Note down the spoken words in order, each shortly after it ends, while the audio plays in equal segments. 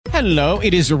Hello,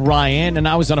 it is Ryan, and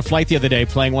I was on a flight the other day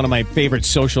playing one of my favorite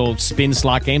social spin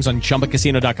slot games on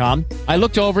ChumbaCasino.com. I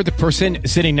looked over at the person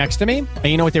sitting next to me, and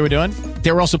you know what they were doing?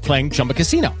 They were also playing Chumba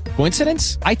Casino.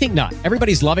 Coincidence? I think not.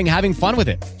 Everybody's loving having fun with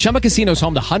it. Chumba Casino is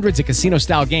home to hundreds of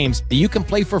casino-style games that you can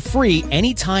play for free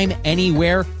anytime,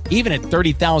 anywhere, even at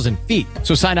 30,000 feet.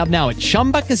 So sign up now at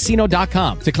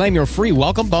ChumbaCasino.com to claim your free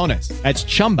welcome bonus. That's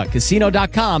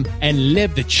ChumbaCasino.com and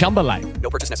live the Chumba life. No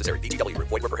purchase necessary. VGW.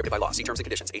 Void where prohibited by law. See terms and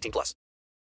conditions. 18+.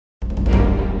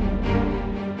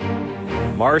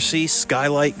 Marcy,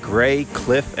 Skylight, Gray,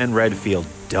 Cliff, and Redfield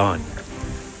done.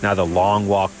 Now the long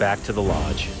walk back to the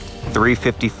lodge.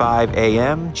 3:55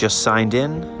 a.m. Just signed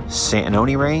in.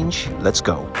 Santanoni Range. Let's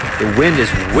go. The wind is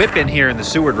whipping here in the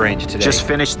Seward Range today. Just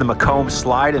finished the Macomb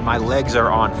slide and my legs are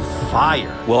on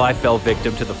fire. Well, I fell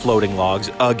victim to the floating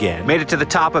logs again. Made it to the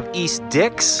top of East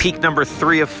Dix. Peak number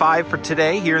 3 of 5 for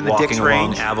today here in the Dix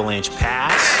Range. Avalanche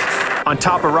Pass. On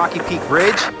top of Rocky Peak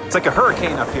Ridge. It's like a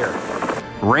hurricane up here.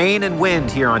 Rain and wind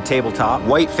here on Tabletop.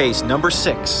 Whiteface, number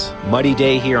 6. Muddy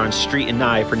day here on Street and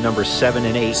Nye for number 7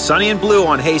 and 8. Sunny and blue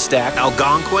on Haystack.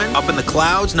 Algonquin, up in the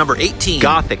clouds, number 18.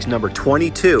 Gothic's number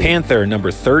 22. Panther,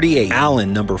 number 38.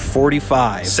 Allen, number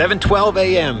 45. 7:12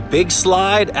 a.m. Big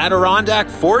Slide, Adirondack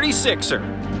 46er.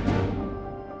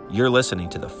 You're listening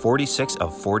to the 46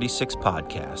 of 46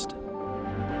 podcast.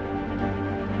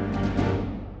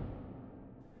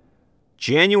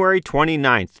 January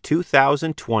 29th,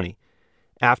 2020.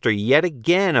 After yet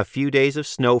again a few days of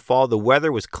snowfall, the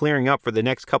weather was clearing up for the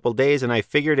next couple days, and I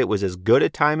figured it was as good a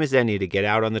time as any to get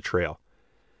out on the trail.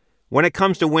 When it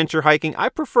comes to winter hiking, I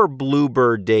prefer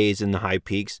bluebird days in the high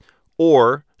peaks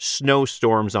or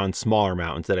snowstorms on smaller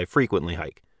mountains that I frequently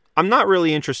hike. I'm not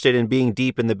really interested in being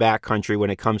deep in the backcountry when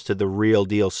it comes to the real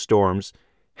deal storms,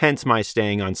 hence my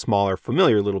staying on smaller,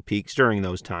 familiar little peaks during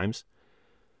those times.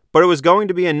 But it was going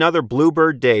to be another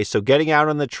bluebird day, so getting out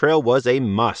on the trail was a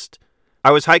must. I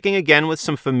was hiking again with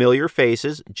some familiar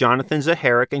faces, Jonathan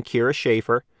Zaharek and Kira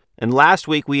Schaefer, and last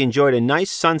week we enjoyed a nice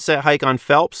sunset hike on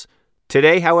Phelps.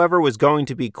 Today, however, was going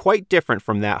to be quite different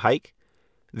from that hike.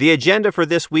 The agenda for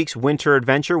this week's winter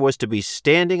adventure was to be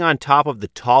standing on top of the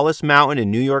tallest mountain in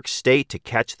New York State to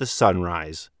catch the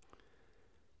sunrise.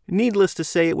 Needless to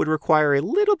say, it would require a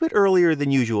little bit earlier than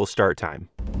usual start time.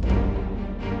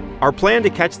 Our plan to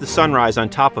catch the sunrise on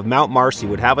top of Mount Marcy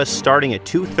would have us starting at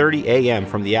 2:30 a.m.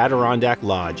 from the Adirondack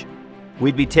Lodge.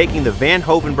 We'd be taking the Van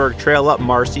Hovenberg Trail up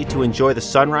Marcy to enjoy the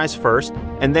sunrise first,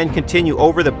 and then continue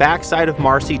over the backside of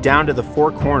Marcy down to the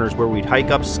Four Corners where we'd hike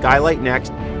up Skylight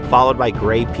next, followed by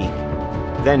Gray Peak.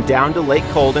 Then down to Lake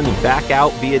Colden and back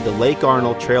out via the Lake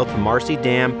Arnold Trail to Marcy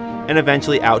Dam, and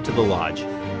eventually out to the lodge.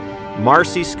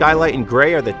 Marcy, Skylight, and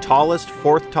Gray are the tallest,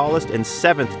 4th tallest, and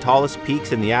 7th tallest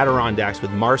peaks in the Adirondacks,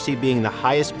 with Marcy being the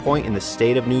highest point in the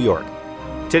state of New York.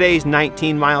 Today's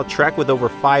 19-mile trek with over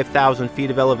 5,000 feet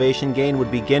of elevation gain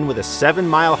would begin with a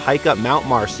 7-mile hike up Mount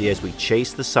Marcy as we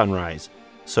chase the sunrise,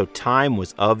 so time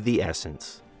was of the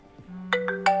essence.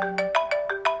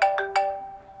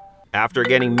 After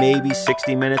getting maybe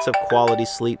 60 minutes of quality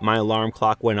sleep, my alarm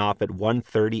clock went off at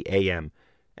 1:30 a.m.,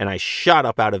 and I shot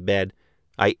up out of bed.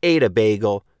 I ate a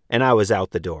bagel, and I was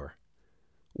out the door.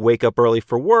 Wake up early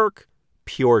for work,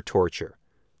 pure torture.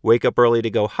 Wake up early to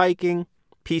go hiking,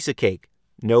 piece of cake,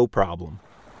 no problem.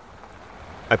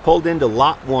 I pulled into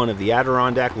Lot 1 of the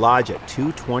Adirondack Lodge at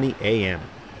 2:20 a.m.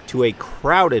 to a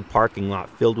crowded parking lot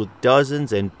filled with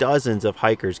dozens and dozens of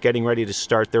hikers getting ready to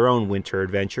start their own winter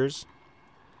adventures.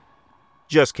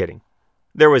 Just kidding.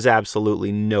 There was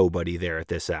absolutely nobody there at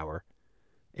this hour.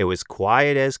 It was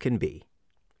quiet as can be.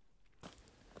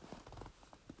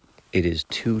 It is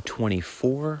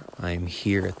 2:24. I'm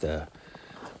here at the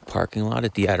parking lot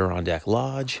at the Adirondack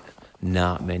Lodge.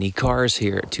 Not many cars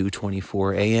here at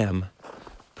 2:24 a.m.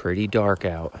 Pretty dark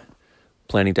out.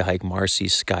 Planning to hike Marcy,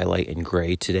 Skylight, and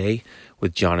Gray today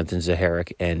with Jonathan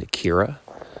Zaharek and Kira.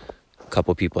 A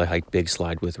couple people I hiked Big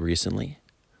Slide with recently.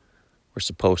 We're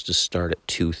supposed to start at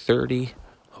 2:30.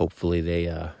 Hopefully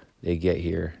they get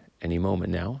here any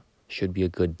moment now. Should be a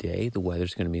good day. The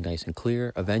weather's going to be nice and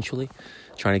clear eventually.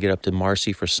 Trying to get up to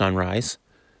Marcy for sunrise.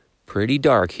 Pretty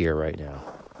dark here right now.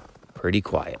 Pretty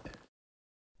quiet.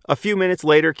 A few minutes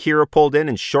later, Kira pulled in,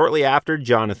 and shortly after,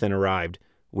 Jonathan arrived.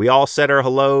 We all said our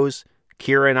hellos.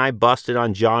 Kira and I busted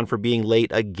on John for being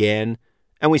late again,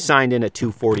 and we signed in at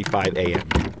 2:45 a.m.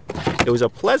 It was a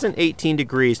pleasant 18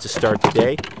 degrees to start the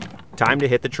day. Time to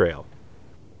hit the trail.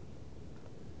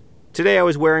 Today I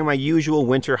was wearing my usual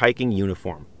winter hiking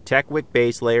uniform. Techwick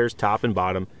base layers, top and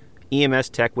bottom, EMS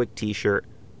Techwick t-shirt,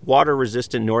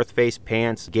 water-resistant North Face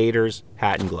pants, gaiters,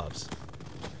 hat, and gloves.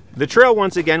 The trail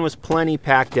once again was plenty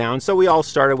packed down, so we all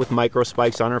started with micro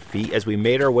spikes on our feet as we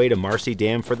made our way to Marcy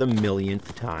Dam for the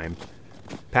millionth time.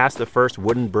 Past the first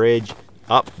wooden bridge,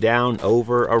 up, down,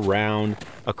 over, around,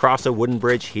 across a wooden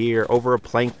bridge here, over a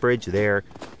plank bridge there,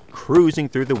 cruising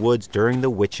through the woods during the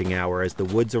witching hour as the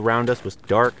woods around us was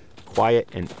dark, quiet,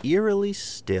 and eerily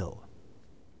still.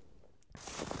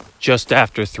 Just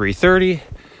after 3:30,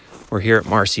 we're here at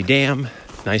Marcy Dam,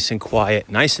 nice and quiet,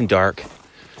 nice and dark.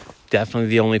 Definitely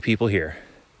the only people here.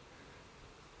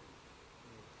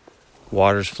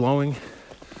 Water's flowing.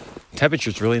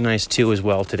 Temperature's really nice too as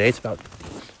well. Today it's about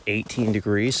 18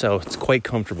 degrees, so it's quite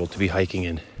comfortable to be hiking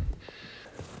in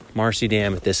Marcy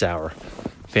Dam at this hour.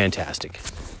 Fantastic.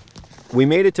 We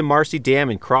made it to Marcy Dam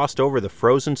and crossed over the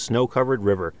frozen snow-covered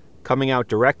river, coming out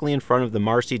directly in front of the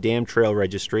Marcy Dam Trail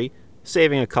Registry,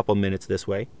 saving a couple minutes this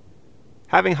way.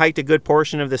 Having hiked a good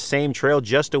portion of the same trail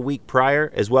just a week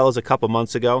prior, as well as a couple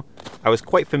months ago, I was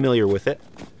quite familiar with it.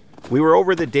 We were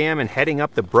over the dam and heading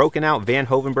up the broken-out Van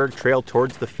Hovenberg Trail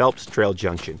towards the Phelps Trail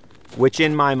Junction, which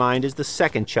in my mind is the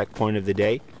second checkpoint of the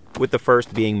day, with the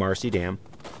first being Marcy Dam.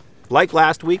 Like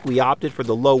last week, we opted for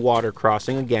the low-water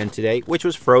crossing again today, which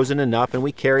was frozen enough, and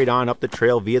we carried on up the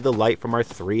trail via the light from our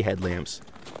 3 headlamps.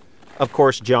 Of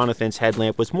course, Jonathan's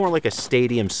headlamp was more like a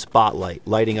stadium spotlight,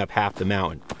 lighting up half the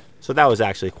mountain. So that was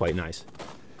actually quite nice.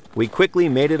 We quickly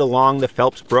made it along the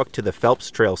Phelps Brook to the Phelps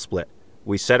Trail Split.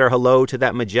 We said our hello to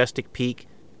that majestic peak,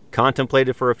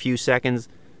 contemplated for a few seconds.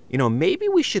 Maybe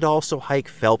we should also hike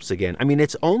Phelps again. I mean,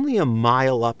 it's only a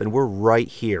mile up and we're right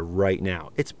here, right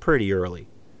now. It's pretty early.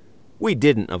 We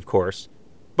didn't, of course.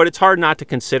 But it's hard not to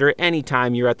consider any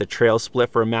time you're at the trail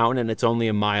split for a mountain and it's only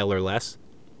a mile or less.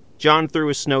 John threw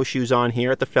his snowshoes on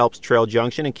here at the Phelps Trail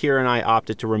Junction, and Kira and I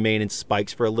opted to remain in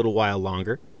spikes for a little while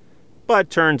longer. But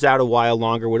turns out a while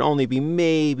longer would only be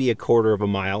maybe a quarter of a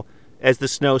mile, as the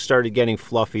snow started getting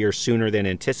fluffier sooner than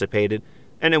anticipated,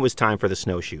 and it was time for the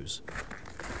snowshoes.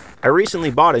 I recently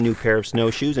bought a new pair of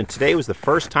snowshoes, and today was the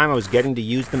first time I was getting to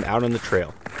use them out on the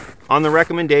trail. On the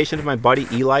recommendation of my buddy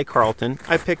Eli Carlton,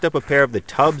 I picked up a pair of the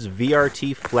Tubbs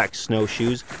VRT Flex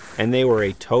snowshoes, and they were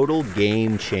a total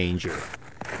game changer.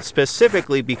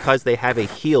 Specifically because they have a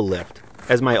heel lift,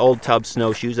 as my old Tubbs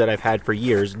snowshoes that I've had for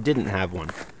years didn't have one.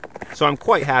 So I'm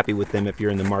quite happy with them if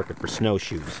you're in the market for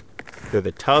snowshoes. They're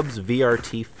the Tubbs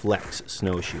VRT Flex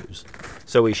snowshoes.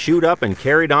 So we shoot up and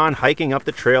carried on hiking up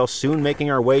the trail, soon making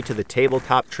our way to the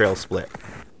Tabletop Trail Split.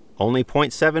 Only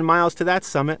 0.7 miles to that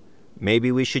summit.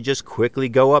 Maybe we should just quickly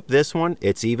go up this one.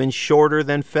 It's even shorter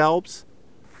than Phelps.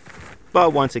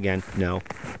 But once again, no.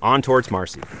 On towards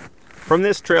Marcy. From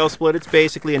this trail split, it's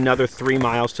basically another 3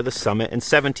 miles to the summit and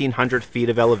 1,700 feet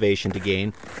of elevation to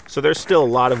gain, so there's still a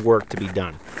lot of work to be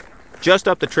done. Just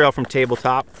up the trail from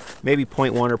Tabletop, maybe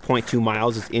 0.1 or 0.2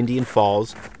 miles, is Indian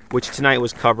Falls, which tonight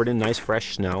was covered in nice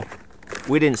fresh snow.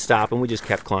 We didn't stop and we just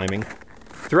kept climbing.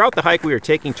 Throughout the hike, we were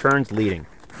taking turns leading.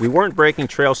 We weren't breaking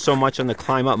trails so much on the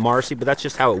climb up Marcy, but that's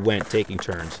just how it went, taking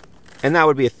turns. And that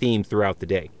would be a theme throughout the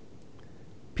day.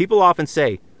 People often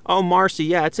say, "Oh, Marcy,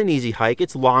 yeah, it's an easy hike.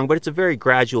 It's long, but it's a very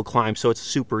gradual climb, so it's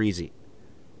super easy."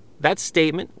 That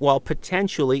statement, while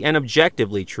potentially and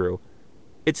objectively true,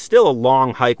 it's still a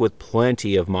long hike with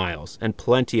plenty of miles and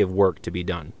plenty of work to be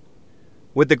done.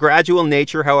 With the gradual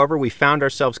nature, however, we found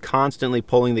ourselves constantly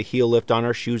pulling the heel lift on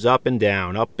our shoes up and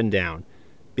down,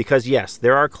 Because yes,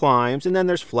 there are climbs, and then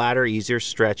there's flatter, easier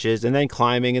stretches, and then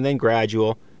climbing, and then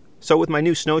gradual. So with my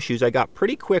new snowshoes, I got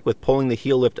pretty quick with pulling the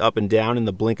heel lift up and down in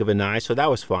the blink of an eye, so that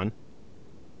was fun.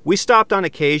 We stopped on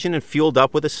occasion and fueled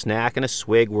up with a snack and a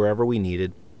swig wherever we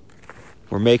needed.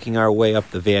 We're making our way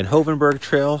up the Van Hovenberg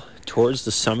Trail towards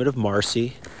the summit of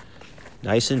Marcy.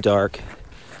 Nice and dark.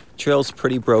 Trail's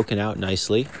pretty broken out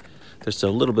nicely. There's a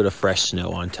little bit of fresh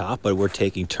snow on top, but we're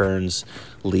taking turns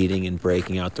leading and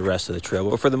breaking out the rest of the trail.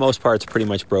 But for the most part, it's pretty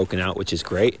much broken out, which is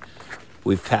great.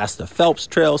 We've passed the Phelps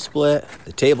Trail Split,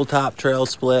 the Tabletop Trail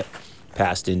Split,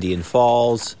 past Indian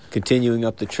Falls, continuing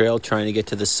up the trail, trying to get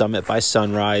to the summit by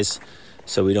sunrise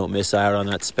so we don't miss out on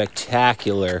that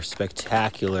spectacular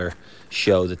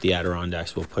show that the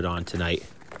Adirondacks will put on tonight.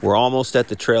 We're almost at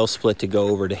the trail split to go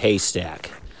over to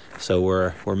Haystack, so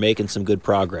we're making some good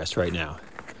progress right now.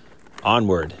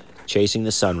 Onward, chasing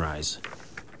the sunrise.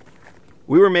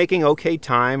 We were making okay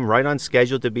time, right on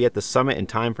schedule to be at the summit in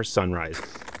time for sunrise.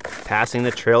 Passing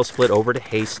the trail split over to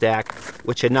Haystack,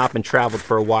 which had not been traveled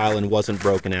for a while and wasn't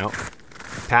broken out.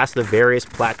 Past the various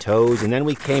plateaus, and then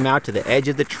we came out to the edge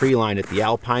of the tree line at the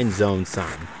Alpine Zone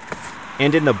sign.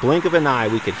 And in the blink of an eye,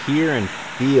 we could hear and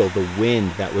feel the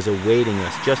wind that was awaiting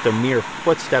us just a mere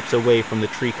footsteps away from the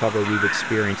tree cover we've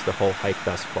experienced the whole hike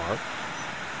thus far.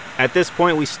 At this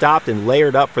point, we stopped and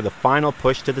layered up for the final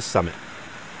push to the summit.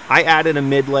 I added a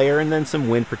mid-layer and then some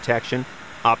wind protection,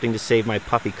 opting to save my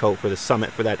puffy coat for the summit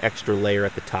for that extra layer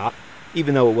at the top,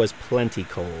 even though it was plenty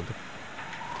cold.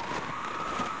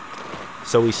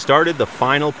 So we started the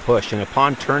final push, and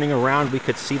upon turning around, we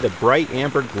could see the bright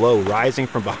amber glow rising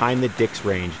from behind the Dix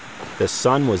Range. The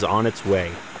sun was on its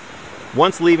way.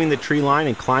 Once leaving the tree line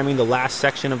and climbing the last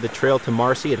section of the trail to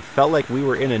Marcy, it felt like we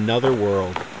were in another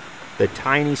world. The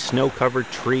tiny snow-covered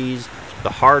trees,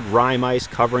 the hard rime ice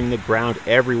covering the ground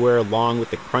everywhere along with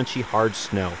the crunchy hard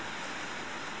snow.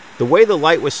 The way the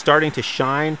light was starting to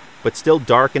shine, but still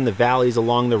dark in the valleys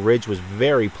along the ridge, was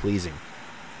very pleasing.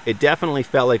 It definitely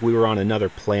felt like we were on another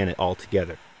planet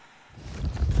altogether.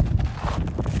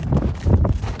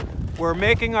 We're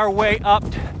making our way up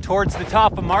towards the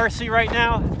top of Marcy right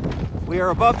now. We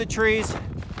are above the trees.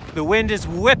 The wind is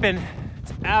whipping.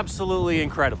 It's absolutely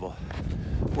incredible.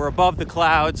 We're above the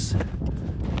clouds.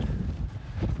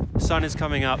 The sun is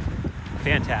coming up.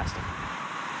 Fantastic.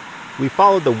 We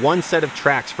followed the one set of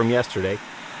tracks from yesterday,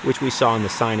 which we saw in the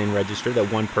sign-in register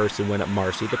that one person went up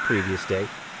Marcy the previous day,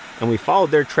 and we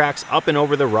followed their tracks up and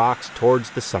over the rocks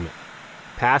towards the summit,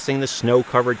 passing the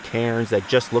snow-covered cairns that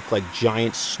just looked like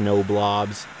giant snow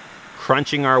blobs,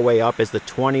 crunching our way up as the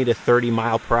 20 to 30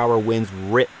 mile per hour winds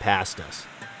ripped past us.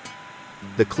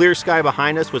 The clear sky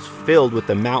behind us was filled with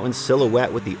the mountain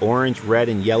silhouette with the orange, red,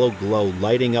 and yellow glow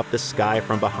lighting up the sky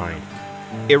from behind.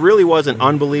 It really was an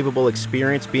unbelievable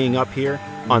experience being up here,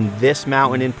 on this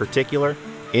mountain in particular,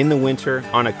 in the winter,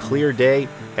 on a clear day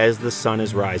as the sun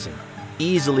is rising.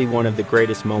 Easily one of the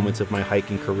greatest moments of my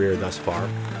hiking career thus far.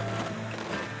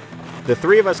 The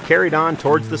three of us carried on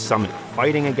towards the summit,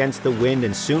 fighting against the wind,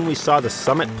 and soon we saw the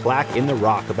summit plaque in the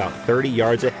rock about 30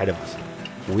 yards ahead of us.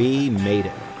 We made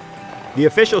it. The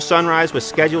official sunrise was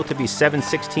scheduled to be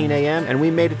 7:16 a.m., and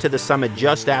we made it to the summit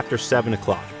just after 7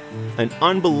 o'clock. An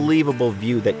unbelievable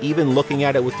view that even looking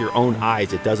at it with your own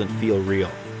eyes, it doesn't feel real.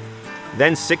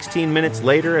 Then 16 minutes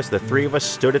later, as the three of us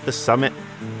stood at the summit,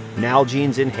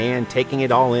 Nalgene's in hand, taking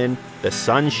it all in, the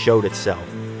sun showed itself,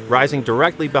 rising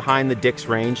directly behind the Dix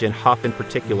Range and Huff in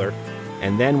particular,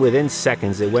 and then within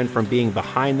seconds it went from being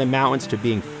behind the mountains to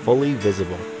being fully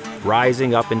visible,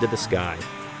 rising up into the sky.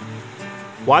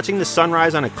 Watching the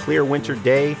sunrise on a clear winter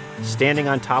day, standing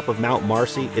on top of Mount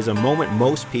Marcy, is a moment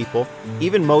most people,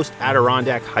 even most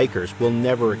Adirondack hikers, will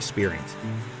never experience.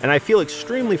 And I feel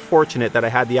extremely fortunate that I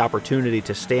had the opportunity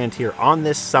to stand here on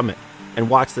this summit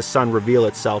and watch the sun reveal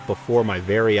itself before my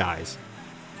very eyes.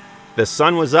 The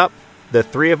sun was up. The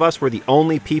three of us were the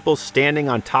only people standing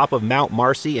on top of Mount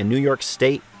Marcy in New York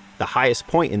State, the highest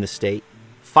point in the state,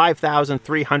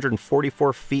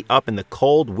 5,344 feet up in the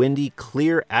cold, windy,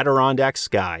 clear Adirondack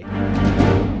sky.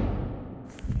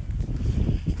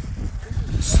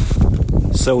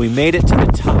 So we made it to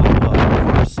the top of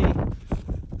Marcy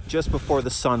just before the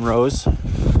sun rose,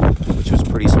 which was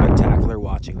pretty spectacular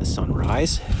watching the sun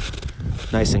rise.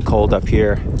 Nice and cold up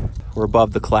here. We're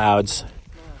above the clouds.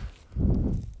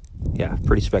 Yeah,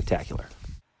 pretty spectacular.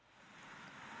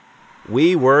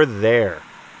 We were there.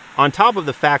 On top of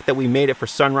the fact that we made it for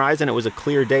sunrise and it was a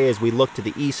clear day as we looked to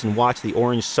the east and watched the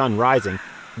orange sun rising,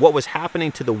 what was happening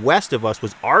to the west of us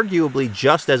was arguably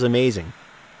just as amazing.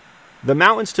 The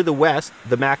mountains to the west,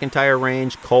 the McIntyre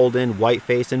Range, Colden,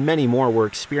 Whiteface, and many more were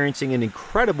experiencing an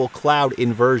incredible cloud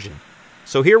inversion.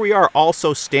 So here we are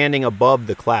also standing above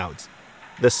the clouds.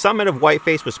 The summit of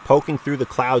Whiteface was poking through the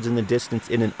clouds in the distance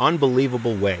in an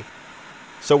unbelievable way.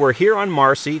 So we're here on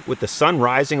Marcy with the sun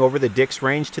rising over the Dix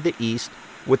Range to the east,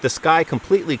 with the sky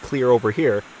completely clear over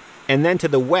here, and then to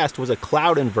the west was a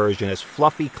cloud inversion as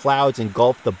fluffy clouds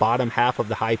engulfed the bottom half of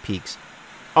the high peaks.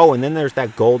 Oh, and then there's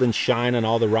that golden shine on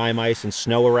all the rime ice and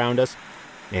snow around us.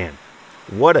 Man,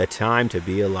 what a time to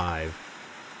be alive.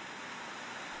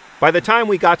 By the time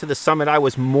we got to the summit, I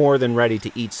was more than ready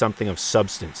to eat something of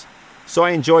substance. So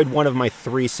I enjoyed one of my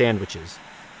 3 sandwiches.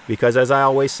 Because as I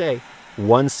always say,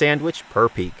 1 sandwich per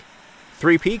peak.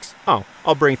 3 peaks? Oh,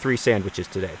 I'll bring 3 sandwiches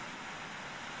today.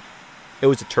 It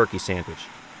was a turkey sandwich.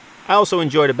 I also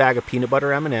enjoyed a bag of peanut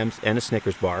butter M&Ms and a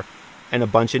Snickers bar, and a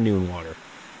bunch of Noon water.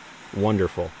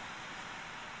 Wonderful.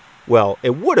 Well,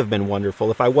 it would have been wonderful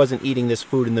if I wasn't eating this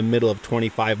food in the middle of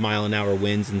 25-mile-an-hour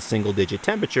winds and single-digit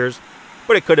temperatures,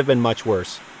 but it could have been much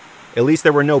worse. At least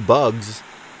there were no bugs.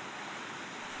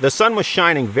 The sun was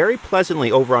shining very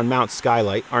pleasantly over on Mount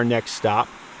Skylight, our next stop,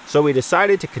 so we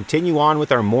decided to continue on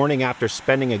with our morning after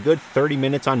spending a good 30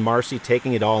 minutes on Marcy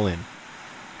taking it all in.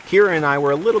 Kira and I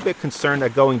were a little bit concerned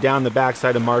that going down the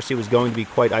backside of Marcy was going to be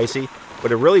quite icy,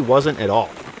 but it really wasn't at all.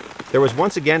 There was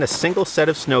once again a single set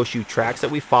of snowshoe tracks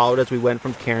that we followed as we went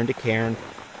from cairn to cairn,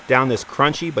 down this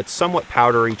crunchy but somewhat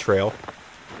powdery trail.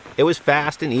 It was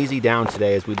fast and easy down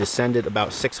today as we descended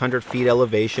about 600 feet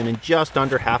elevation in just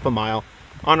under half a mile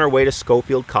on our way to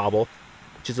Schofield Cobble,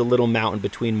 which is a little mountain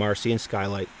between Marcy and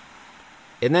Skylight.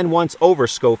 And then once over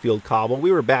Schofield Cobble,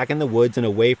 we were back in the woods and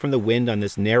away from the wind on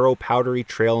this narrow, powdery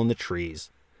trail in the trees.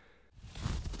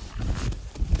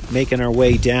 Making our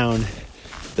way down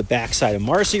the backside of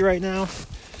Marcy right now,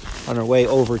 on our way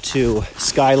over to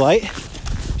Skylight,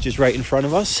 which is right in front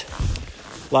of us.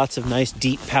 Lots of nice,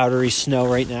 deep, powdery snow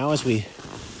right now as we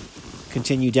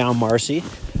continue down Marcy.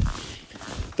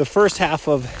 The first half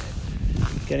of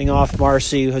getting off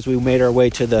Marcy as we made our way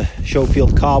to the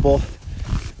Schofield Cobble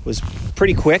was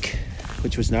pretty quick,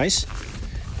 which was nice.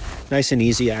 Nice and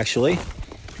easy, actually.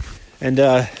 And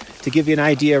to give you an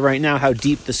idea right now how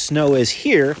deep the snow is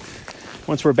here,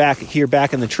 once we're back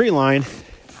in the tree line,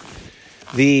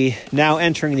 the now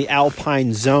entering the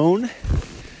Alpine Zone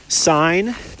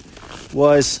sign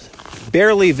was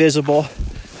barely visible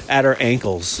at our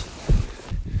ankles.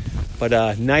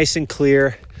 But nice and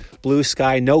clear, blue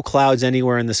sky, no clouds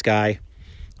anywhere in the sky.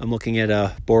 I'm looking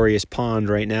at Boreas Pond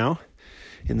right now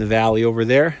in the valley over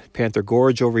there. Panther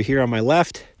Gorge over here on my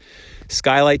left.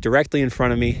 Skylight directly in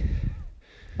front of me.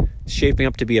 It's shaping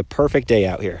up to be a perfect day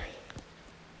out here.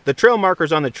 The trail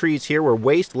markers on the trees here were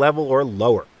waist level or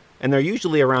lower, and they're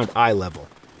usually around eye level.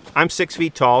 I'm 6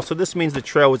 feet tall, so this means the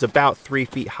trail was about 3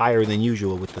 feet higher than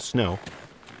usual with the snow.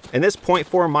 And this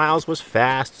 0.4 miles was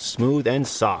fast, smooth, and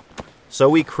soft. So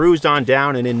we cruised on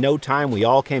down, and in no time we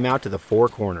all came out to the Four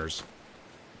Corners.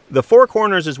 The Four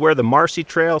Corners is where the Marcy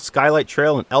Trail, Skylight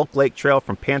Trail, and Elk Lake Trail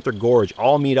from Panther Gorge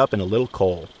all meet up in a little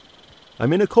col.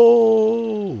 I'm in a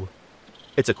col!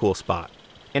 It's a cool spot,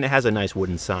 and it has a nice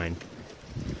wooden sign.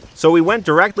 So we went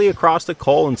directly across the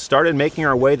col and started making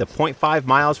our way the 0.5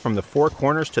 miles from the Four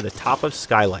Corners to the top of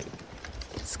Skylight.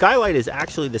 Skylight is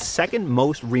actually the second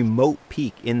most remote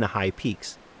peak in the high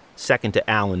peaks, second to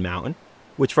Allen Mountain,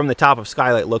 which from the top of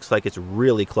Skylight looks like it's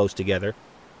really close together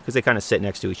because they kind of sit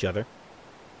next to each other.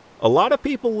 A lot of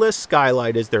people list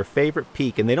Skylight as their favorite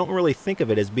peak and they don't really think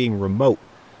of it as being remote,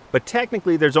 but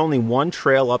technically there's only one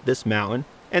trail up this mountain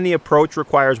and the approach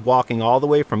requires walking all the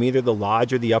way from either the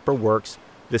lodge or the upper works,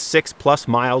 the 6+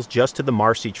 miles just to the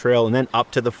Marcy Trail, and then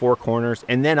up to the Four Corners,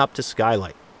 and then up to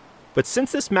Skylight. But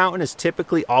since this mountain is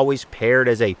typically always paired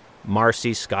as a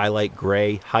Marcy, Skylight,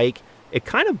 Gray hike, it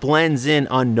kind of blends in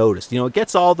unnoticed. It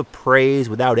gets all the praise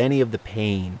without any of the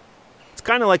pain. It's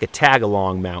kind of like a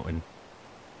tag-along mountain.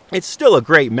 It's still a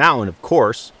great mountain, of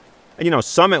course, and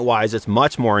summit-wise, it's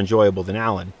much more enjoyable than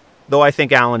Allen, though I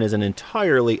think Allen is an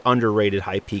entirely underrated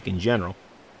high peak in general.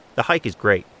 The hike is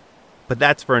great, but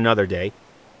that's for another day.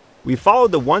 We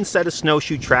followed the one set of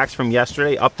snowshoe tracks from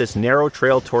yesterday up this narrow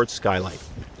trail towards Skylight.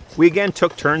 We again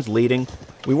took turns leading.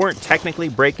 We weren't technically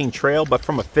breaking trail, but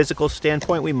from a physical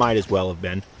standpoint, we might as well have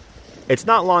been. It's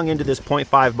not long into this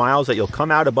 0.5 miles that you'll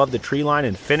come out above the tree line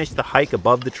and finish the hike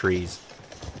above the trees.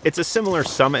 It's a similar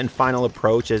summit and final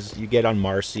approach as you get on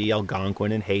Marcy,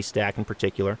 Algonquin, and Haystack in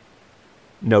particular.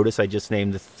 Notice I just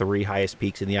named the 3 highest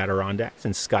peaks in the Adirondacks,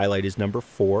 and Skylight is number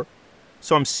 4.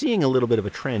 So I'm seeing a little bit of a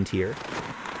trend here.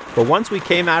 But once we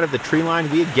came out of the tree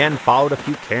line, we again followed a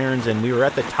few cairns and we were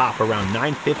at the top around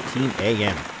 9:15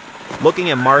 a.m. Looking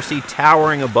at Marcy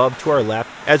towering above to our left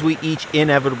as we each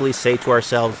inevitably say to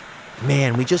ourselves,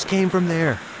 "Man, we just came from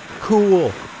there.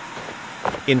 Cool."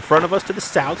 In front of us to the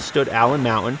south stood Allen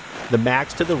Mountain, the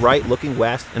Max to the right looking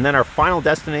west, and then our final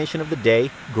destination of the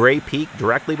day, Gray Peak,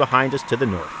 directly behind us to the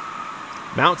north.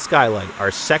 Mount Skylight, our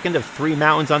second of 3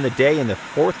 mountains on the day and the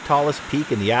 4th tallest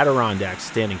peak in the Adirondacks,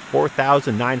 standing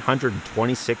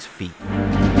 4,926 feet.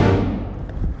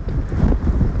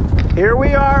 Here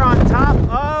we are on top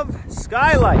of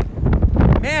Skylight.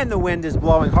 Man, the wind is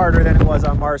blowing harder than it was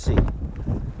on Marcy.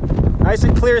 Nice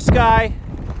and clear sky,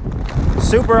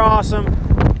 super awesome,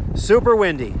 super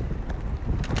windy.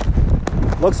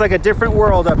 Looks like a different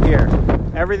world up here.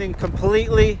 Everything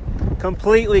completely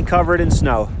covered in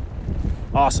snow.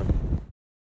 Awesome.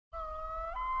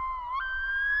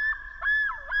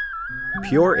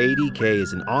 Pure ADK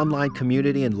is an online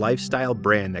community and lifestyle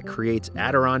brand that creates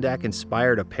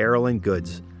Adirondack-inspired apparel and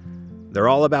goods. They're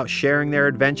all about sharing their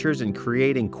adventures and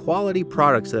creating quality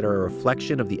products that are a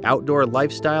reflection of the outdoor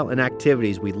lifestyle and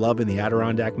activities we love in the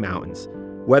Adirondack Mountains.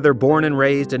 Whether born and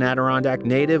raised an Adirondack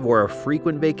native or a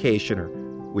frequent vacationer,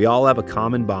 we all have a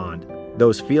common bond,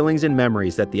 those feelings and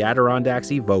memories that the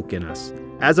Adirondacks evoke in us.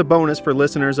 As a bonus for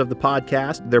listeners of the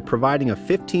podcast, they're providing a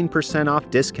 15% off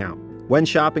discount. When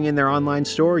shopping in their online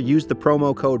store, use the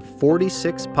promo code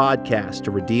 46podcast to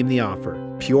redeem the offer.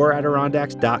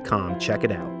 PureAdirondacks.com. Check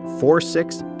it out.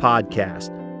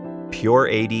 46podcast. Pure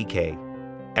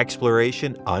ADK.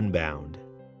 Exploration unbound.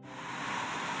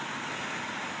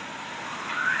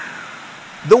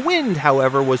 The wind,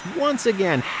 however, was once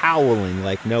again howling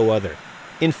like no other.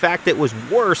 In fact, it was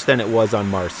worse than it was on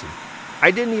Marcy. I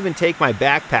didn't even take my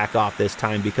backpack off this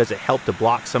time because it helped to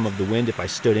block some of the wind if I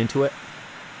stood into it.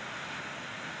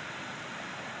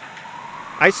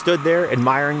 I stood there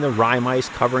admiring the rime ice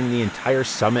covering the entire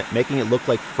summit, making it look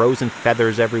like frozen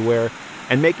feathers everywhere,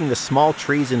 and making the small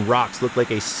trees and rocks look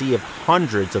like a sea of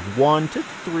hundreds of 1 to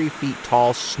 3 feet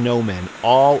tall snowmen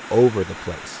all over the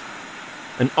place.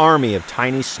 An army of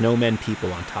tiny snowmen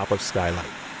people on top of Skylight.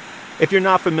 If you're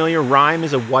not familiar, rime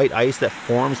is a white ice that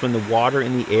forms when the water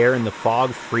in the air and the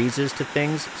fog freezes to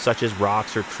things, such as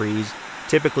rocks or trees,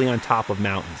 typically on top of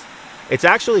mountains. It's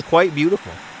actually quite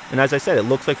beautiful, and as I said, it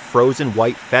looks like frozen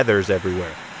white feathers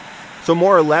everywhere. So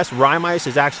more or less, rime ice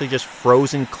is actually just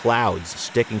frozen clouds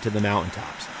sticking to the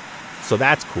mountaintops. So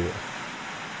that's cool.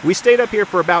 We stayed up here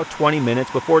for about 20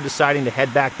 minutes before deciding to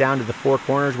head back down to the Four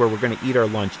Corners where we're going to eat our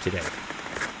lunch today.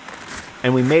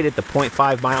 And we made it the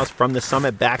 0.5 miles from the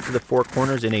summit back to the Four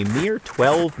Corners in a mere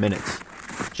 12 minutes.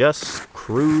 Just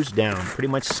cruised down, pretty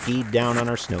much skied down on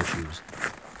our snowshoes.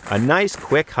 A nice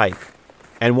quick hike.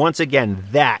 And once again,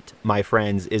 that, my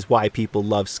friends, is why people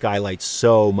love Skylight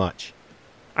so much.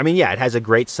 I mean, yeah, it has a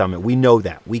great summit. We know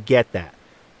that. We get that.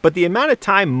 But the amount of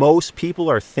time most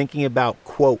people are thinking about,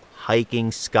 quote,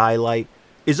 hiking Skylight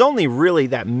is only really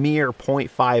that mere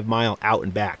 0.5 mile out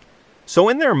and back. So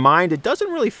in their mind, it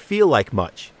doesn't really feel like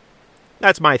much.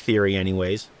 That's my theory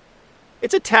anyways.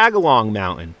 It's a tag-along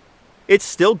mountain. It's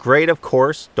still great, of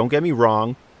course, don't get me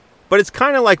wrong. But it's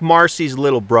kind of like Marcy's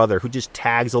little brother who just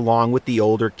tags along with the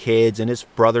older kids and his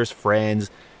brother's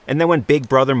friends. And then when Big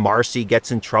Brother Marcy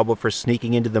gets in trouble for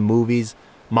sneaking into the movies,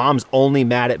 Mom's only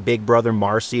mad at Big Brother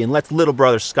Marcy and lets little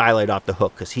brother Skylight off the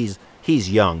hook because he's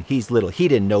young, he's little, he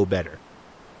didn't know better.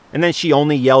 And then she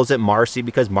only yells at Marcy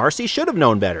because Marcy should have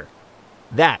known better.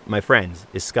 That, my friends,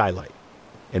 is Skylight.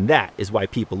 And that is why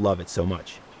people love it so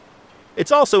much.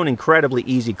 It's also an incredibly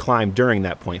easy climb during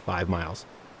that 0.5 miles.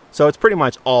 So it's pretty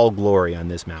much all glory on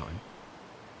this mountain.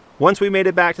 Once we made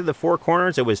it back to the Four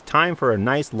Corners, it was time for a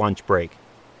nice lunch break.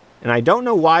 And I don't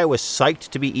know why I was psyched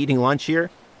to be eating lunch here.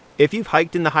 If you've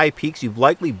hiked in the high peaks, you've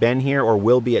likely been here or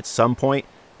will be at some point.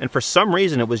 And for some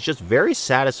reason, it was just very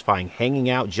satisfying hanging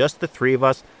out, just the three of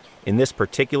us, in this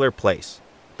particular place,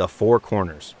 the Four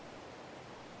Corners.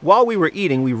 While we were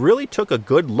eating, we really took a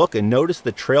good look and noticed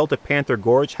the trail to Panther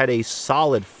Gorge had a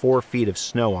solid 4 feet of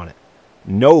snow on it.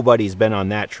 Nobody's been on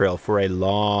that trail for a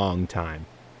long time.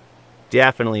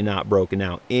 Definitely not broken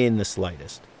out in the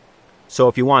slightest. So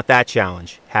if you want that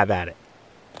challenge, have at it.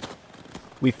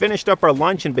 We finished up our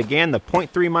lunch and began the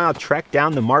 0.3 mile trek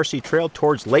down the Marcy Trail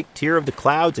towards Lake Tier of the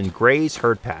Clouds and Gray's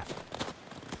Herd Path.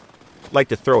 I'd like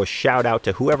to throw a shout out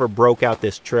to whoever broke out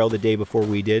this trail the day before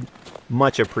we did.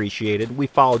 Much appreciated. We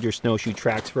followed your snowshoe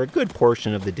tracks for a good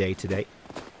portion of the day today.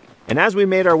 And as we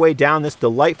made our way down this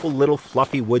delightful little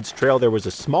fluffy woods trail, there was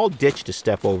a small ditch to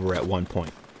step over at one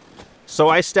point. So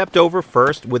I stepped over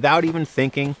first without even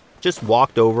thinking, just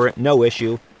walked over it, no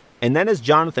issue. And then as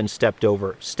Jonathan stepped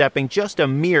over, stepping just a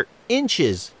mere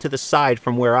inches to the side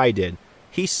from where I did,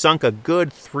 he sunk a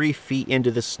good 3 feet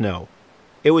into the snow.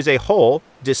 It was a hole,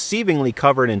 deceivingly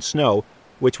covered in snow,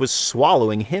 which was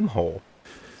swallowing him whole.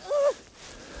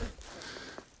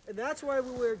 And that's why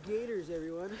we wear gaiters,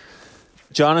 everyone.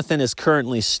 Jonathan is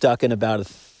currently stuck in about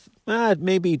a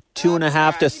maybe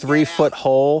 2.5 to 3 foot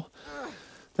hole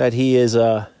that he is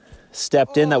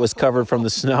stepped in that was covered from the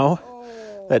snow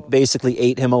that basically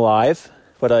ate him alive.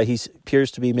 But he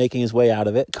appears to be making his way out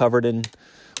of it, covered in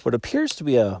what appears to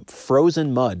be a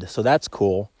frozen mud. So that's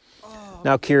cool.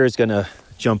 Now Kira's going to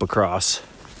jump across.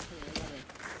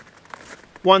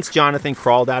 Once Jonathan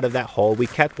crawled out of that hole, we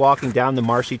kept walking down the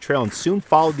Marcy Trail and soon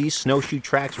followed these snowshoe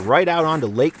tracks right out onto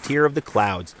Lake Tier of the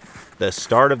Clouds, the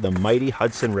start of the mighty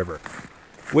Hudson River,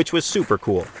 which was super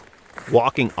cool.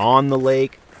 Walking on the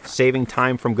lake, saving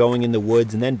time from going in the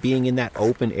woods, and then being in that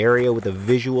open area with a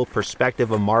visual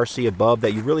perspective of Marcy above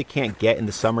that you really can't get in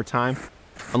the summertime,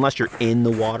 unless you're in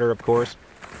the water, of course.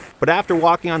 But after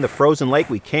walking on the frozen lake,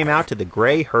 we came out to the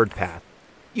Gray Herd Path,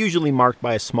 usually marked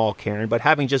by a small cairn, but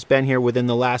having just been here within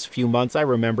the last few months, I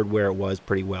remembered where it was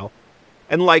pretty well.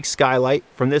 And like Skylight,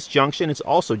 from this junction, it's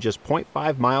also just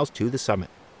 0.5 miles to the summit.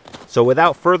 So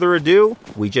without further ado,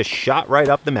 we just shot right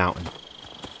up the mountain.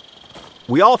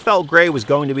 We all felt Gray was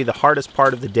going to be the hardest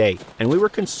part of the day, and we were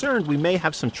concerned we may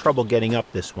have some trouble getting up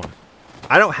this one.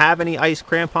 I don't have any ice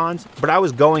crampons, but I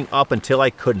was going up until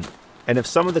I couldn't, and if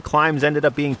some of the climbs ended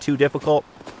up being too difficult,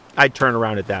 I'd turn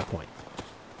around at that point.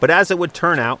 But as it would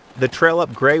turn out, the trail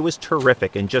up Gray was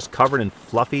terrific and just covered in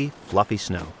fluffy, fluffy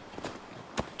snow.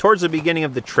 Towards the beginning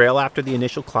of the trail after the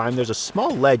initial climb, there's a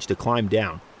small ledge to climb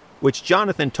down, which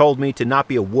Jonathan told me to not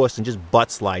be a wuss and just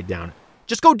butt slide down it.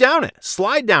 Just go down it,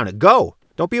 slide down it, go.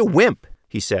 Don't be a wimp,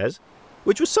 he says,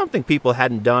 which was something people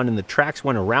hadn't done, and the tracks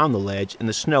went around the ledge and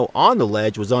the snow on the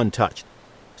ledge was untouched.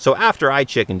 So after I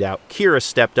chickened out, Kira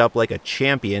stepped up like a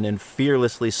champion and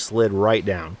fearlessly slid right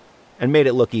down and made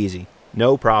it look easy.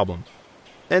 No problem.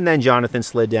 And then Jonathan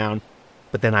slid down,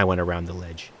 but then I went around the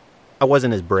ledge. I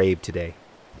wasn't as brave today.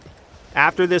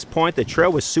 After this point, the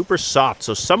trail was super soft,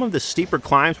 so some of the steeper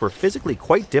climbs were physically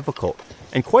quite difficult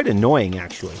and quite annoying,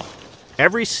 actually.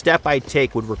 Every step I'd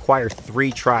take would require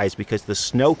 3 tries because the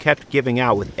snow kept giving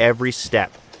out with every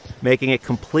step, making it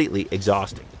completely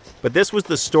exhausting. But this was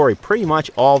the story pretty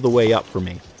much all the way up for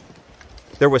me.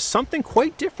 There was something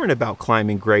quite different about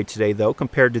climbing Gray today, though,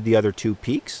 compared to the other 2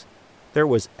 peaks. There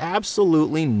was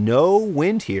absolutely no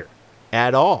wind here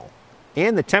at all,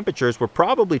 and the temperatures were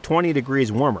probably 20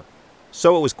 degrees warmer.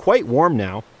 So it was quite warm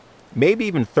now, maybe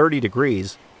even 30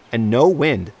 degrees, and no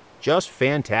wind, just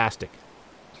fantastic.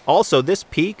 Also, this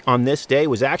peak on this day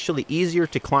was actually easier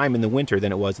to climb in the winter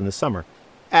than it was in the summer,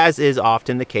 as is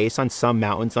often the case on some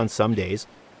mountains on some days.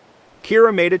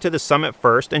 Kira made it to the summit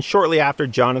first, and shortly after,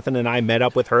 Jonathan and I met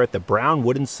up with her at the brown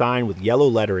wooden sign with yellow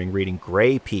lettering reading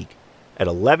Gray Peak at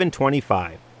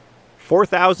 11:25.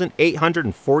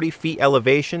 4,840 feet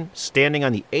elevation, standing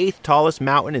on the 8th tallest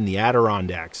mountain in the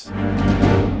Adirondacks.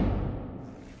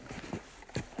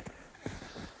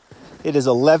 It is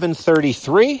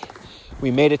 11:33. We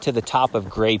made it to the top of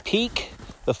Gray Peak,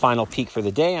 the final peak for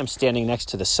the day. I'm standing next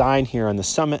to the sign here on the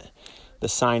summit. The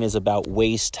sign is about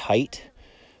waist height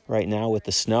right now with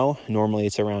the snow. Normally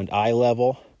it's around eye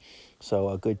level, so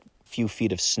a good few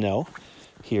feet of snow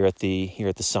here at the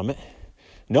summit.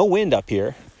 No wind up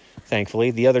here, thankfully.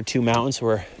 The other 2 mountains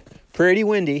were pretty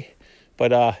windy,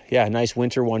 but nice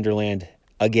winter wonderland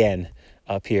again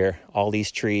up here. All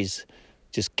these trees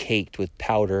just caked with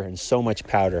powder, and so much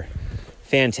powder.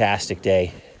 Fantastic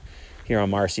day here on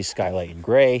Marcy, Skylight, and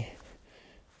Gray.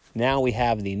 Now we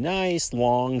have the nice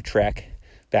long trek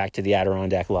back to the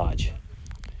Adirondack Lodge.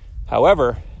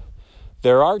 However,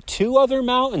 there are 2 other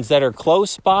mountains that are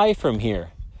close by from here.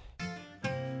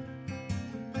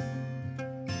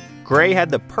 Gray had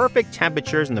the perfect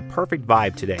temperatures and the perfect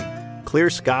vibe today. Clear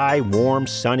sky, warm,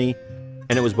 sunny,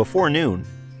 and it was before noon.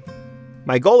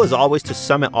 My goal is always to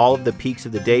summit all of the peaks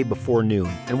of the day before noon,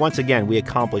 and once again, we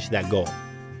accomplished that goal.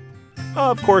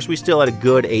 Of course, we still had a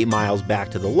good 8 miles back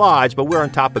to the lodge, but we're on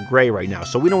top of Gray right now,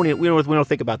 so we don't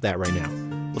think about that right now.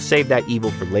 We'll save that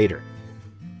evil for later.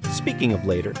 Speaking of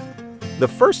later, the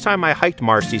first time I hiked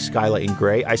Marcy, Skylight, and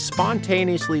Gray, I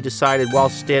spontaneously decided while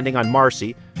standing on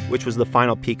Marcy, which was the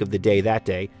final peak of the day that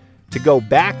day, to go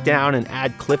back down and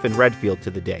add Cliff and Redfield to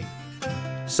the day.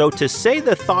 So to say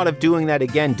the thought of doing that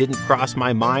again didn't cross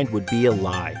my mind would be a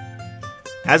lie.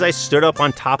 As I stood up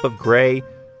on top of Gray,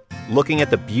 looking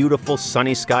at the beautiful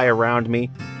sunny sky around me,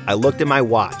 I looked at my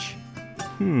watch.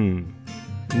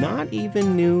 Not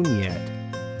even noon yet.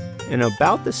 And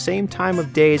about the same time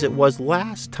of day as it was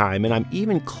last time, and I'm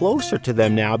even closer to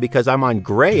them now because I'm on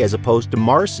Gray as opposed to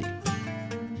Marcy.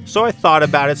 So I thought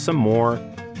about it some more,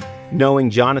 knowing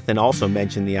Jonathan also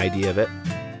mentioned the idea of it.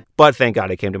 But thank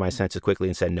God I came to my senses quickly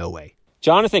and said no way.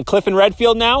 Jonathan, Cliff and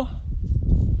Redfield now?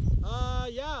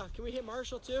 Yeah. Can we hit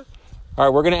Marshall too? All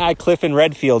right, we're going to add Cliff and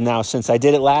Redfield now since I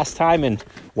did it last time, and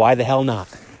why the hell not?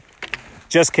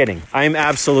 Just kidding. I am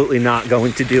absolutely not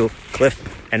going to do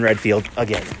Cliff and Redfield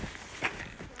again.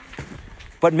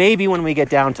 But maybe when we get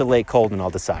down to Lake Colden, I'll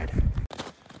decide.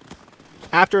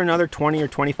 After another 20 or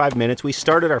 25 minutes, we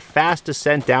started our fast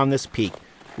descent down this peak,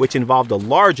 which involved a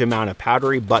large amount of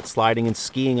powdery butt sliding and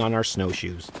skiing on our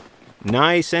snowshoes.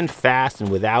 Nice and fast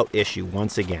and without issue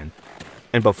once again.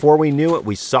 And before we knew it,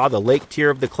 we saw the lake tier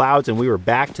of the clouds and we were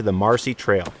back to the Marcy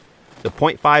Trail. The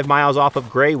 0.5 miles off of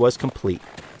Gray was complete.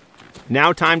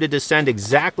 Now time to descend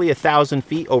exactly 1,000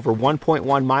 feet over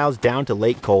 1.1 miles down to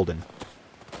Lake Colden.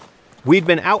 We'd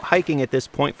been out hiking at this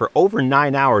point for over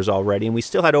 9 hours already, and we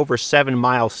still had over 7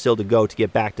 miles still to go to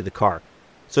get back to the car.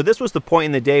 So this was the point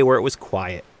in the day where it was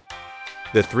quiet.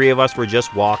 The 3 of us were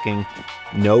just walking,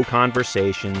 no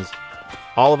conversations,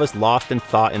 all of us lost in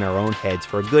thought in our own heads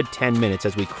for a good 10 minutes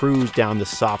as we cruised down the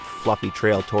soft, fluffy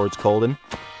trail towards Colden.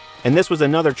 And this was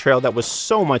another trail that was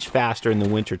so much faster in the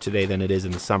winter today than it is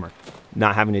in the summer,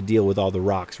 not having to deal with all the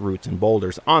rocks, roots, and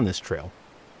boulders on this trail.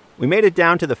 We made it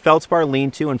down to the Feldspar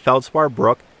Lean-To and Feldspar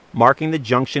Brook, marking the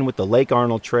junction with the Lake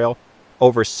Arnold Trail,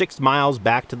 over 6 miles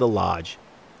back to the lodge.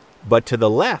 But to the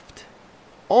left,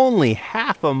 only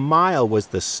half a mile was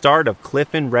the start of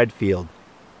Cliff and Redfield.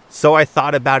 So I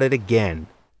thought about it again.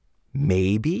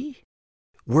 Maybe?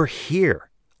 We're here.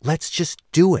 Let's just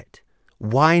do it.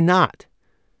 Why not?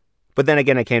 But then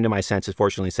again, I came to my senses,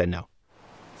 fortunately said no.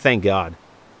 Thank God.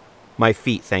 My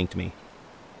feet thanked me.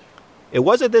 It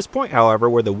was at this point, however,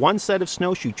 where the one set of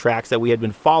snowshoe tracks that we had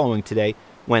been following today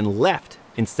went left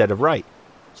instead of right.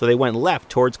 So they went left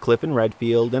towards Cliff and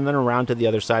Redfield and then around to the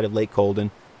other side of Lake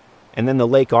Colden. And then the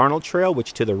Lake Arnold Trail,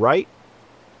 which to the right,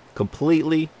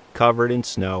 completely covered in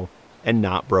snow and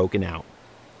not broken out.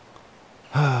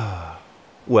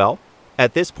 Well,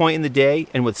 at this point in the day,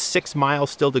 and with 6 miles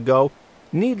still to go,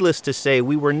 needless to say,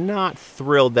 we were not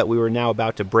thrilled that we were now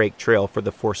about to break trail for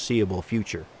the foreseeable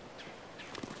future.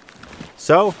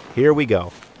 So, here we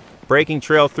go. Breaking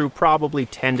trail through probably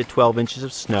 10 to 12 inches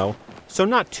of snow, so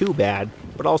not too bad,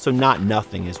 but also not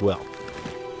nothing as well.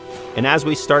 And as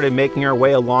we started making our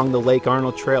way along the Lake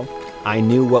Arnold Trail, I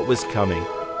knew what was coming.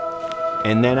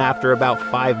 And then after about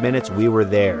 5 minutes, we were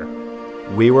there.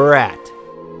 We were at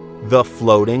the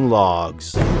floating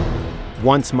logs.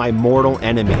 Once my mortal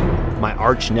enemy, my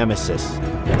arch nemesis,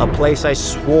 a place I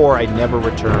swore I'd never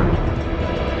return.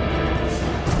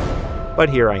 But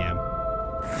here I am.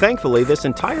 Thankfully, this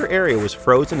entire area was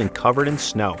frozen and covered in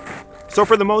snow. So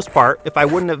for the most part, if I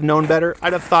wouldn't have known better,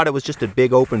 I'd have thought it was just a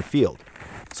big open field.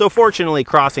 So fortunately,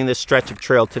 crossing this stretch of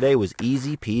trail today was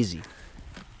easy peasy.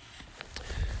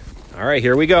 All right,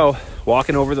 here we go.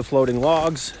 Walking over the floating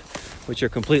logs, which are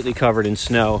completely covered in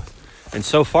snow. And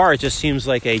so far, it just seems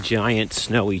like a giant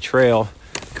snowy trail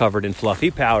covered in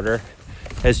fluffy powder.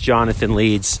 As Jonathan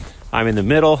leads, I'm in the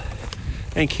middle,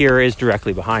 and Kira is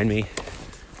directly behind me.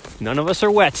 None of us are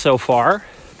wet so far,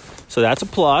 so that's a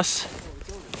plus.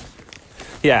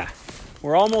 Yeah,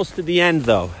 we're almost to the end,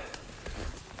 though.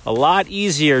 A lot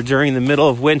easier during the middle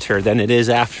of winter than it is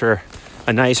after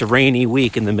a nice rainy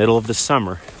week in the middle of the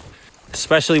summer.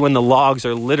 Especially when the logs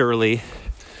are literally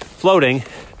floating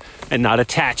and not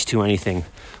attached to anything,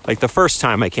 like the first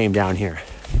time I came down here.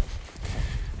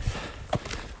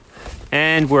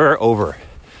 And we're over.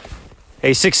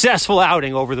 A successful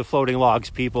outing over the floating logs,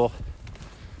 people.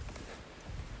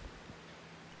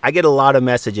 I get a lot of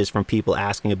messages from people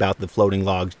asking about the floating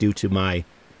logs due to my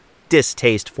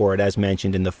distaste for it, as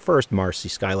mentioned in the first Marcy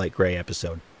Skylight Gray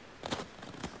episode.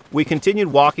 We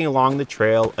continued walking along the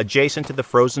trail adjacent to the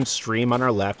frozen stream on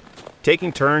our left,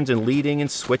 taking turns and leading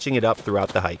and switching it up throughout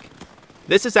the hike.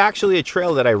 This is actually a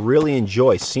trail that I really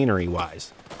enjoy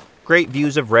scenery-wise. Great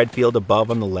views of Redfield above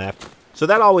on the left, so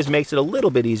that always makes it a little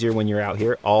bit easier when you're out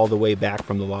here all the way back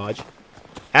from the lodge.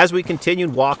 As we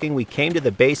continued walking, we came to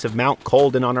the base of Mount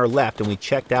Colden on our left and we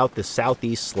checked out the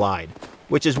southeast slide,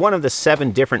 which is one of the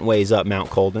 7 different ways up Mount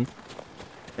Colden.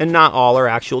 And not all are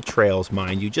actual trails,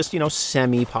 mind you, just,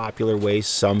 semi-popular ways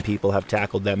some people have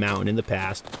tackled that mountain in the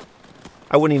past.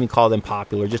 I wouldn't even call them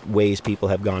popular, just ways people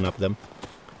have gone up them.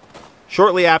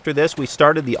 Shortly after this, we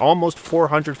started the almost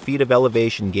 400 feet of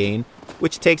elevation gain,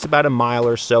 which takes about a mile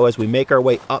or so as we make our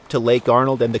way up to Lake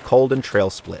Arnold and the Colden Trail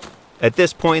Split. At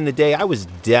this point in the day, I was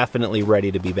definitely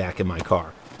ready to be back in my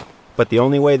car. But the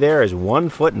only way there is one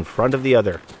foot in front of the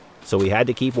other, so we had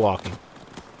to keep walking.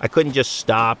 I couldn't just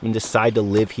stop and decide to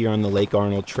live here on the Lake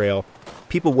Arnold Trail.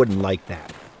 People wouldn't like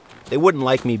that. They wouldn't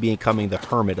like me becoming the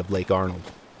hermit of Lake Arnold.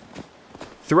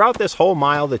 Throughout this whole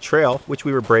mile, the trail, which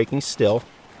we were breaking still,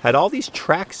 had all these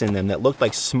tracks in them that looked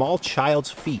like small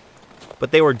child's feet.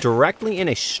 But they were directly in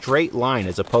a straight line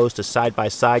as opposed to side by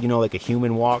side, like a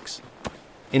human walks.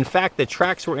 In fact, the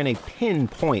tracks were in a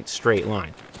pinpoint straight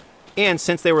line. And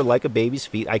since they were like a baby's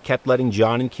feet, I kept letting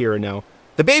John and Kira know,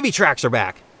 the baby tracks are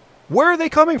back! Where are they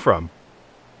coming from?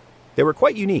 They were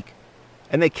quite unique.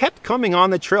 And they kept coming on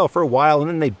the trail for a while, and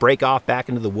then they'd break off back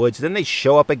into the woods. Then they'd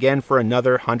show up again for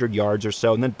another 100 yards or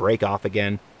so, and then break off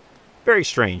again. Very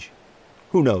strange.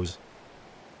 Who knows?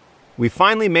 We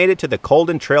finally made it to the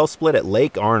Colden Trail Split at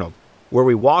Lake Arnold, where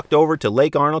we walked over to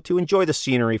Lake Arnold to enjoy the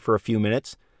scenery for a few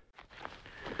minutes.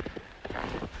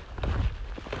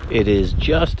 It is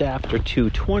just after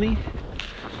 2:20.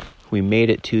 We made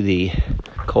it to the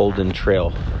Colden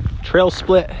Trail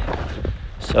Split.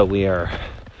 So we are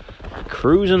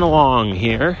cruising along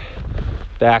here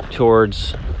back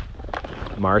towards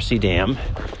Marcy Dam.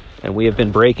 And we have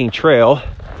been breaking trail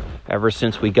ever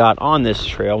since we got on this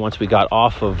trail, once we got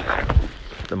off of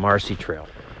the Marcy Trail.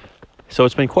 So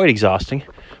it's been quite exhausting,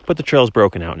 but the trail's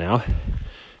broken out now.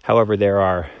 However, there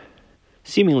are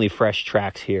seemingly fresh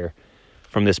tracks here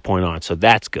from this point on, so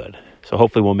that's good. So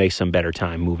hopefully we'll make some better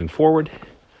time moving forward.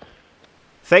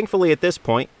 Thankfully, at this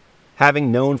point,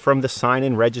 having known from the sign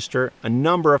and register, a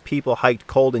number of people hiked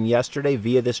Colden yesterday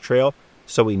via this trail,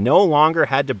 so we no longer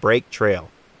had to break trail.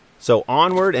 So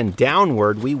onward and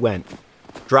downward we went,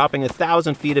 dropping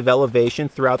 1,000 feet of elevation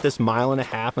throughout this 1.5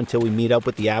 miles until we meet up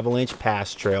with the Avalanche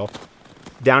Pass Trail,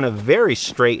 down a very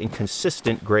straight and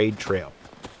consistent grade trail.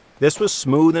 This was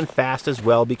smooth and fast as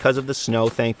well because of the snow,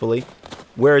 thankfully,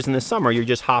 whereas in the summer you're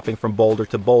just hopping from boulder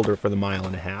to boulder for the 1.5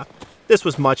 miles. This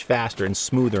was much faster and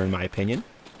smoother in my opinion.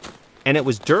 And it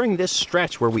was during this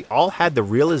stretch where we all had the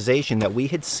realization that we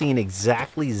had seen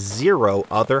exactly 0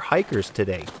 other hikers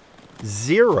today.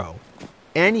 0.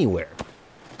 Anywhere.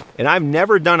 And I've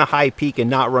never done a high peak and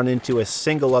not run into a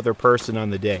single other person on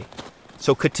the day.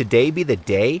 So could today be the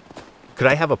day? Could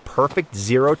I have a perfect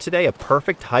 0 today? A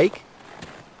perfect hike?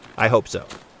 I hope so.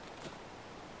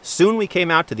 Soon we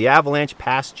came out to the Avalanche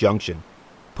Pass Junction,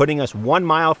 putting us 1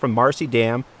 mile from Marcy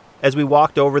Dam as we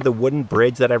walked over the wooden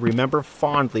bridge that I remember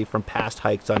fondly from past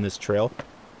hikes on this trail,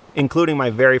 including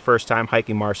my very first time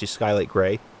hiking Marcy Skylight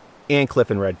Gray and Cliff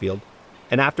and Redfield.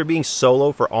 And after being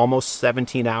solo for almost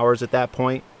 17 hours at that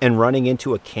point and running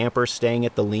into a camper staying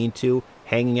at the lean-to,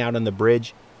 hanging out on the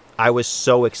bridge, I was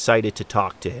so excited to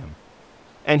talk to him.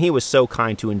 And he was so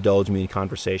kind to indulge me in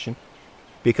conversation.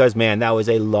 Because, man, that was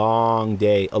a long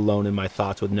day alone in my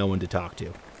thoughts with no one to talk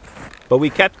to. But we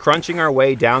kept crunching our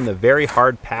way down the very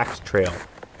hard-packed trail.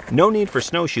 No need for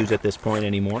snowshoes at this point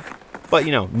anymore. But,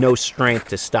 no strength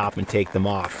to stop and take them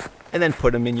off. And then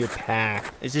put them in your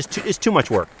pack. It's too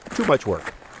much work. Too much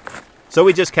work. So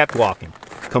we just kept walking,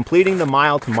 completing the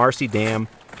mile to Marcy Dam,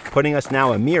 putting us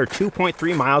now a mere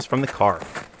 2.3 miles from the car.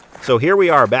 So here we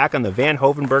are back on the Van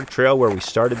Hovenberg Trail where we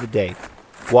started the day,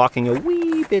 walking a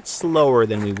wee bit slower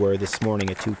than we were this morning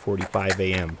at 2:45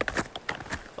 a.m.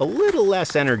 A little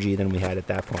less energy than we had at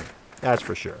that point, that's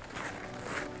for sure.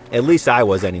 At least I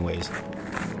was anyways.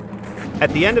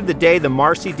 At the end of the day, the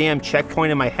Marcy Dam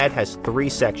checkpoint in my head has 3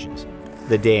 sections.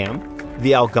 The dam,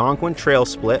 the Algonquin Trail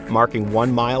split marking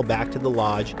 1 mile back to the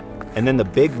lodge, and then the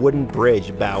big wooden bridge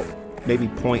about maybe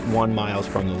 0.1 miles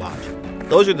from the lodge.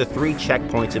 Those are the 3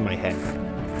 checkpoints in my head.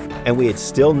 And we had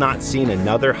still not seen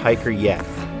another hiker yet.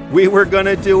 We were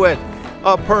gonna do it!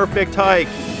 A perfect hike!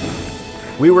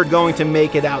 We were going to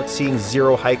make it out seeing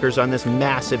 0 hikers on this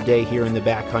massive day here in the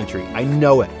backcountry. I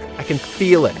know it. I can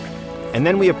feel it. And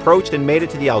then we approached and made it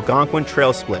to the Algonquin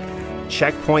Trail split.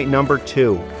 Checkpoint number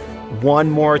 2. 1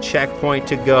 more checkpoint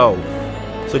to go.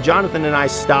 So Jonathan and I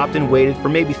stopped and waited for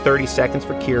maybe 30 seconds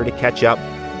for Kira to catch up.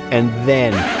 And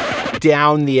then,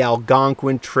 down the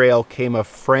Algonquin Trail came a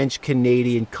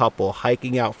French-Canadian couple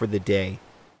hiking out for the day.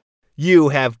 You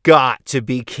have got to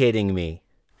be kidding me.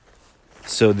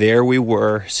 So there we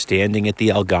were, standing at the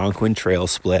Algonquin Trail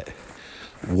split,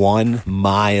 1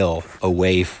 mile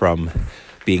away from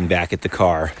being back at the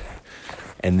car.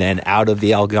 And then out of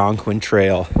the Algonquin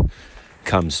Trail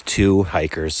comes 2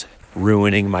 hikers,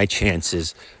 ruining my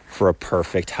chances for a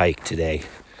perfect hike today.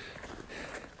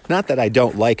 Not that I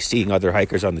don't like seeing other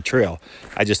hikers on the trail.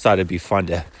 I just thought it'd be fun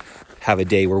to have a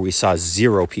day where we saw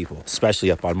 0 people,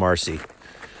 especially up on Marcy.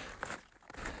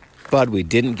 But we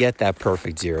didn't get that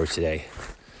perfect 0 today.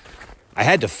 I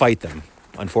had to fight them,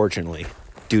 unfortunately,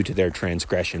 due to their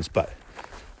transgressions, but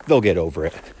they'll get over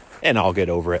it. And I'll get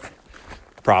over it.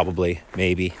 Probably,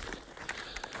 maybe.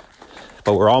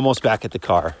 But we're almost back at the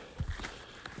car.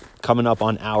 Coming up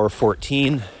on hour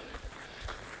 14.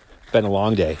 Been a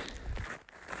long day.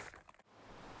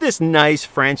 This nice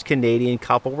French-Canadian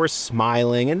couple were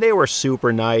smiling, and they were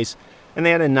super nice. And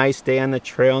they had a nice day on the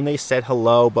trail, and they said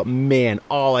hello. But man,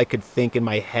 all I could think in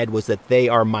my head was that they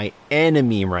are my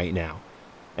enemy right now.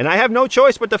 And I have no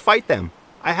choice but to fight them.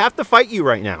 I have to fight you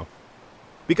right now.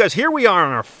 Because here we are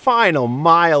on our final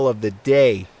mile of the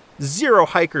day. 0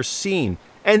 hikers seen,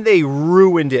 and they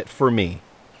ruined it for me.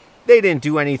 They didn't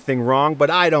do anything wrong, but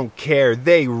I don't care.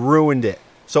 They ruined it.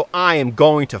 So I am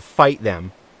going to fight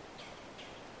them.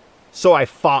 So I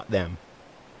fought them.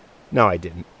 No, I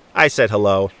didn't. I said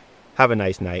hello. Have a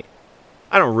nice night.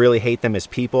 I don't really hate them as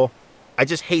people. I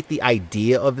just hate the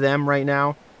idea of them right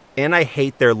now. And I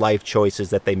hate their life choices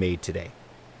that they made today.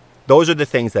 Those are the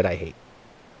things that I hate.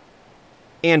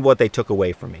 And what they took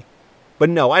away from me. But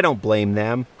no, I don't blame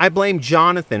them. I blame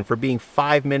Jonathan for being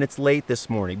 5 minutes late this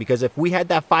morning. Because if we had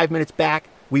that 5 minutes back,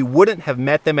 we wouldn't have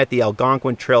met them at the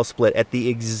Algonquin Trail split at the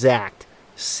exact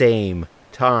same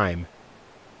time.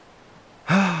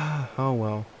 Oh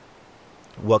well.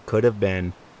 What could have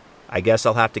been. I guess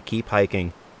I'll have to keep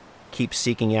hiking. Keep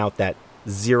seeking out that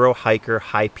 0 hiker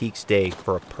high peaks day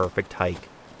for a perfect hike.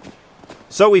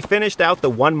 So we finished out the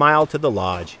 1 mile to the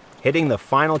lodge, hitting the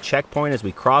final checkpoint as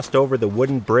we crossed over the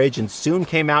wooden bridge and soon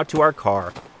came out to our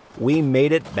car. We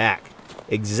made it back,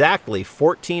 exactly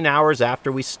 14 hours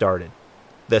after we started.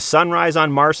 The sunrise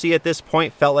on Marcy at this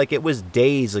point felt like it was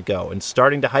days ago, and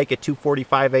starting to hike at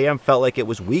 2:45 a.m. felt like it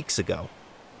was weeks ago.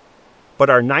 But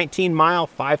our 19-mile,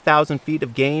 5,000 feet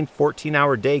of gain,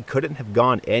 14-hour day couldn't have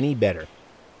gone any better.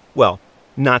 Well,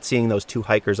 not seeing those two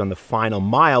hikers on the final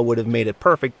mile would have made it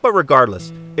perfect, but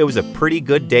regardless, it was a pretty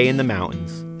good day in the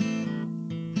mountains.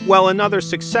 Well, another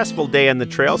successful day on the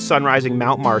trail, sunrising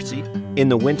Mount Marcy, in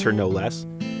the winter no less.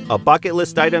 A bucket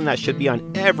list item that should be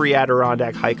on every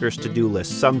Adirondack hiker's to-do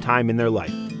list sometime in their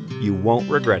life. You won't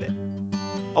regret it.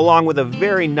 Along with a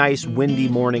very nice windy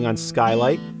morning on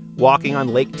Skylight, walking on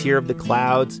Lake Tier of the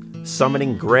Clouds,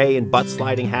 summiting Gray and butt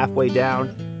sliding halfway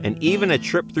down, and even a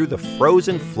trip through the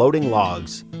frozen floating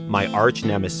logs, my arch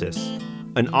nemesis.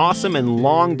 An awesome and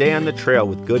long day on the trail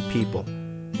with good people.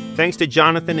 Thanks to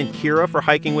Jonathan and Kira for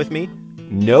hiking with me.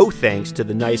 No thanks to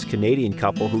the nice Canadian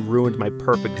couple who ruined my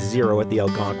perfect zero at the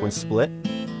Algonquin split.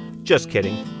 Just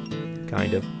kidding.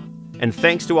 Kind of. And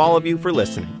thanks to all of you for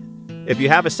listening. If you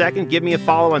have a second, give me a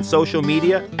follow on social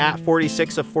media at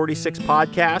 46 of 46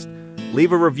 Podcast.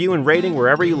 Leave a review and rating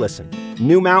wherever you listen.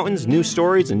 New mountains, new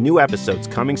stories, and new episodes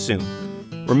coming soon.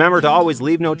 Remember to always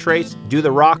leave no trace, do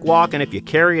the rock walk, and if you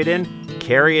carry it in,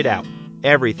 carry it out.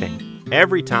 Everything,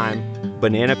 every time,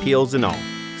 banana peels and all.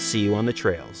 See you on the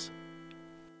trails.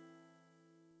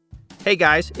 Hey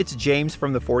guys, it's James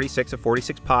from the 46 of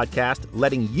 46 Podcast,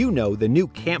 letting you know the new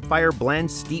Campfire Blend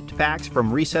Steeped Packs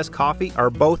from Recess Coffee are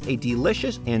both a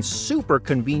delicious and super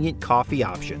convenient coffee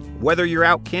option, whether you're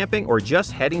out camping or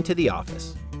just heading to the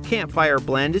office. Campfire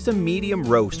Blend is a medium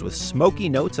roast with smoky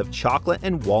notes of chocolate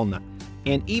and walnut,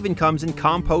 and even comes in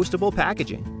compostable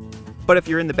packaging. But if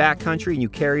you're in the backcountry and you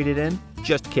carried it in,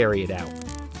 just carry it out.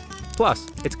 Plus,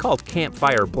 it's called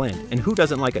Campfire Blend, and who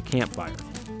doesn't like a campfire?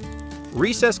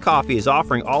 Recess Coffee is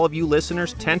offering all of you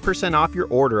listeners 10% off your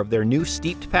order of their new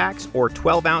steeped packs or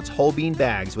 12-ounce whole bean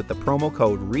bags with the promo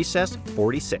code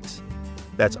RECESS46.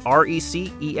 That's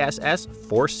RECESS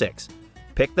 46.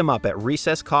 Pick them up at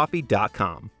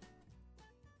recesscoffee.com.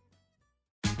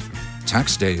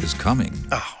 Tax day is coming.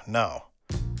 Oh, no.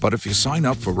 But if you sign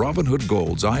up for Robinhood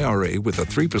Gold's IRA with a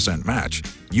 3% match,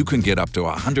 you can get up to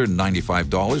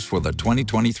 $195 for the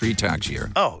 2023 tax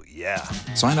year. Oh, yeah.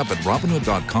 Sign up at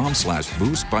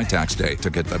Robinhood.com/boost by tax day to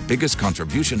get the biggest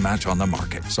contribution match on the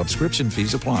market. Subscription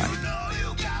fees apply.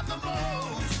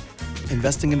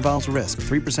 Investing involves risk.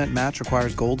 3% match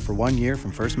requires gold for 1 year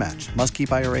from first match. Must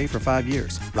keep IRA for 5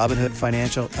 years. Robinhood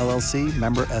Financial, LLC,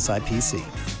 member SIPC.